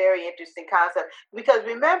is a very interesting concept because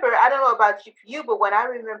remember, I don't know about you, but when I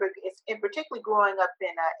remember, it's in particularly growing up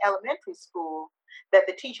in elementary school, that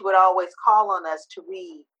the teacher would always call on us to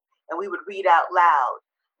read, and we would read out loud.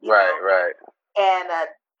 Right. And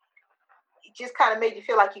it just kind of made you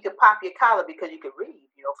feel like you could pop your collar because you could read,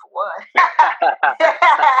 for one.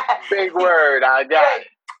 Big word, I got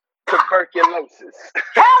tuberculosis.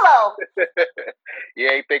 Hello. You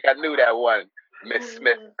ain't think I knew that one, Miss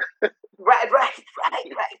Smith. Right. But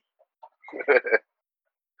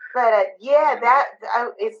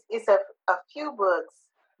it's a few books,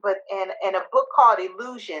 but and a book called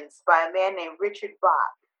Illusions by a man named Richard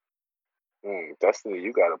Bach. Destiny,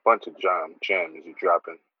 you got a bunch of gems you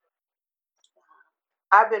dropping.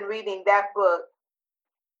 I've been reading that book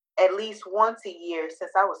at least once a year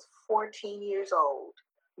since I was 14 years old.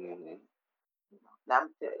 Mm-hmm. Now,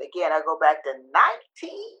 again, I go back to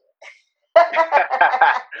 19.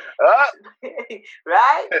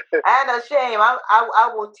 Right? I no shame.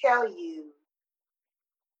 I will tell you.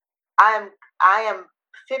 I am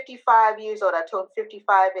 55 years old. I turned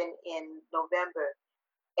 55 in November,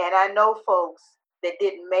 and I know folks that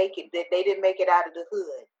didn't make it. That they didn't make it out of the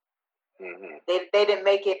hood. Mm-hmm. They didn't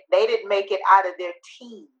make it. They didn't make it out of their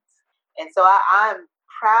teens, and so I'm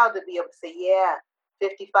proud to be able to say, yeah,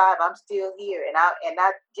 55. I'm still here, and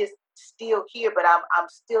not just still here, but I'm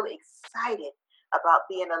still excited about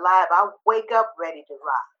being alive. I wake up ready to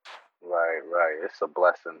rock. Right. It's a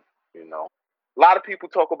blessing, A lot of people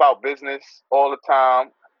talk about business all the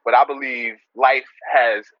time, but I believe life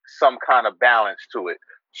has some kind of balance to it.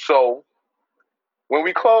 So when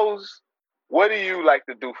we close, what do you like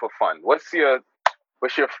to do for fun? What's your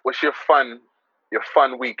fun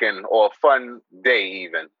weekend or fun day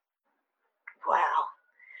even? Wow.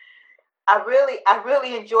 I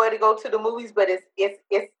really enjoy to go to the movies, but it's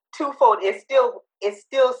twofold. It's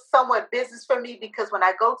still somewhat business for me because when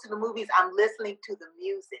I go to the movies, I'm listening to the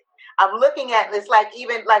music. I'm looking at it's like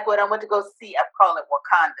even like when I went to go see, I call it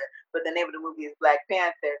Wakanda, but the name of the movie is Black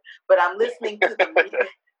Panther. But I'm listening to the music.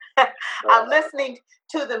 I'm listening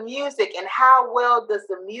to the music and how well does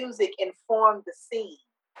the music inform the scene.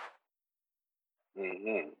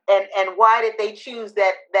 Mm-hmm. And why did they choose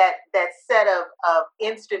that set of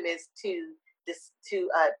instruments to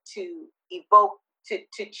evoke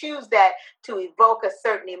to choose that to evoke a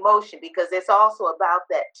certain emotion, because it's also about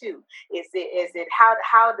that too. Is it how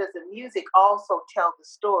does the music also tell the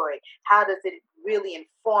story? How does it really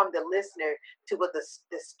inform the listener to what the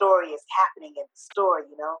story is happening in the story,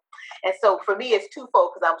 And so for me, it's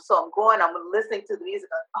twofold because I'm listening to the music.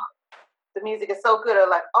 The music is so good. Or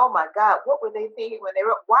like, oh my God, what were they thinking when they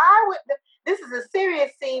wrote? Why would this is a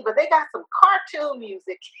serious scene, but they got some cartoon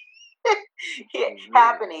music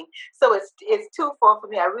happening. So it's twofold for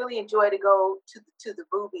me. I really enjoy to go to the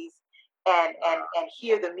movies and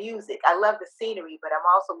hear the music. I love the scenery, but I'm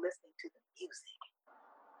also listening to the music.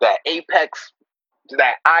 That apex,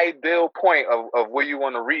 that ideal point of where you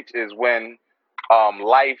want to reach is when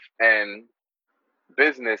life and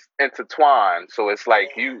business intertwined. So it's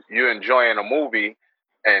like you're enjoying a movie,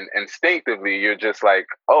 and instinctively you're just like,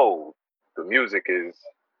 oh, the music is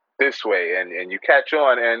this way, and you catch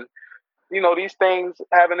on, and these things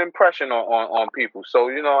have an impression on people. So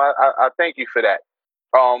I thank you for that.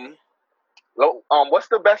 What's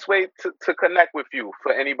the best way to connect with you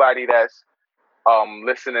for anybody that's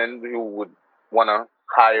listening who would want to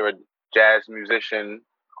hire a jazz musician,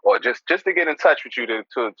 or just to get in touch with you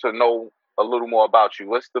to know a little more about you?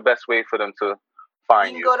 What's the best way for them to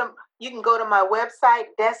find you? You can go to my website,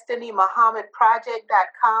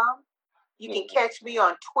 DestinyMuhammadProject.com. You can catch me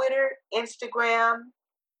on Twitter, Instagram,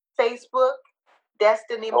 Facebook,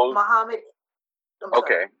 Destiny Muhammad.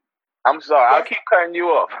 Okay. I'm sorry. I'll keep cutting you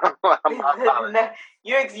off.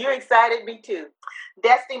 You're excited, me too.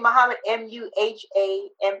 Destiny Muhammad, Muhammad.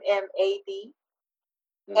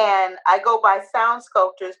 And I go by Sound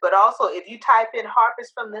Sculptors, but also if you type in Harpers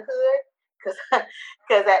from the Hood,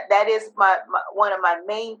 because that is my one of my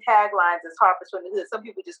main taglines is Harpers from the Hood. Some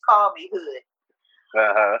people just call me Hood.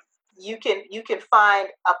 Uh-huh. You can find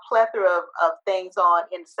a plethora of things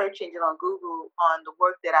in search engine on Google on the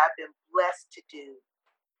work that I've been blessed to do.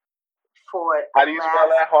 How do you spell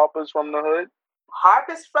that? Harpers from the Hood?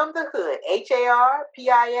 Harpers from the Hood. HARPIST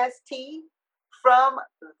from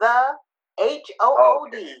the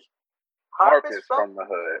HOOD. Okay. Harpers from the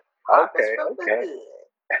Hood. Harpers from the Hood.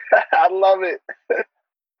 I love it.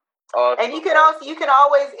 Awesome. And you can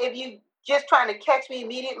always, if you just trying to catch me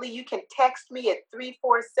immediately, you can text me at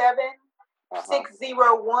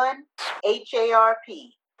 347-601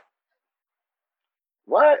 HARP.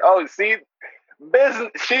 What? Oh, see, business.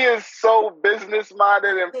 She is so business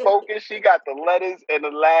minded and focused. She got the letters and the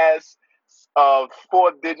last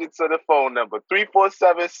 4 digits of the phone number.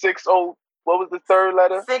 347-60. What was the third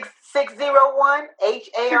letter? 601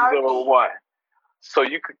 HARP. 601. So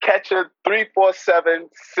you could catch her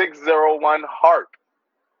 347-601 HARP.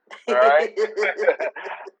 All right.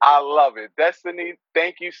 I love it. Destiny,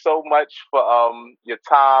 thank you so much for your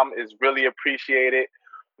time. It's really appreciated.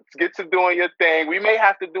 Let's get to doing your thing. We may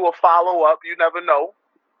have to do a follow-up. You never know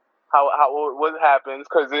what happens,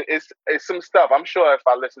 because it's some stuff. I'm sure if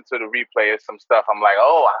I listen to the replay, it's some stuff I'm like,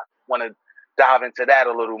 oh, I want to dive into that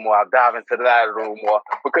a little more. I'll dive into that a little more,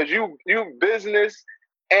 because you business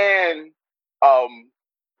and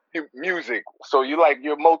music, so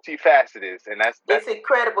you're multifaceted, and that's it's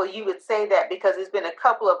incredible you would say that, because there's been a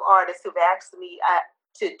couple of artists who've asked me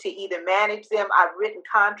to either manage them. I've written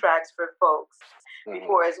contracts for folks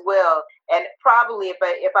before as well, and probably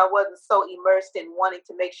if I wasn't so immersed in wanting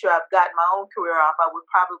to make sure I've got my own career off, I would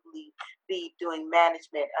probably be doing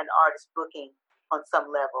management and artist booking on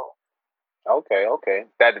some level. Okay.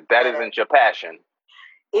 That isn't your passion.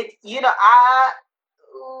 It's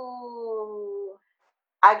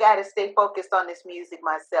I got to stay focused on this music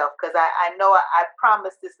myself, because I know I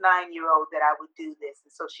promised this 9-year-old that I would do this,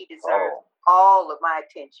 and so she deserves all of my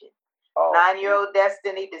attention. 9-year-old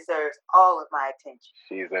Destiny deserves all of my attention.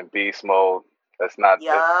 She's in beast mode. Let's let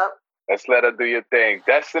her do your thing.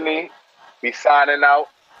 Destiny, be signing out.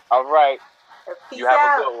 All right. Peace you have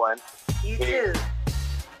out. a good one. You too.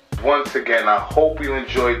 Once again, I hope you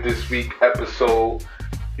enjoyed this week's episode.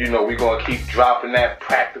 We're going to keep dropping that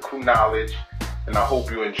practical knowledge, and I hope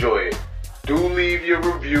you enjoy it. Do leave your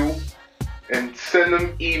review and send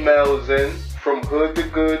them emails in from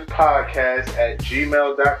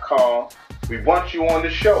hoodtogoodpodcast@gmail.com. We want you on the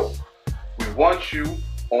show.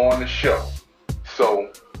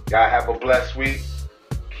 So, y'all have a blessed week.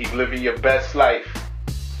 Keep living your best life.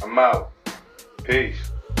 I'm out. Peace.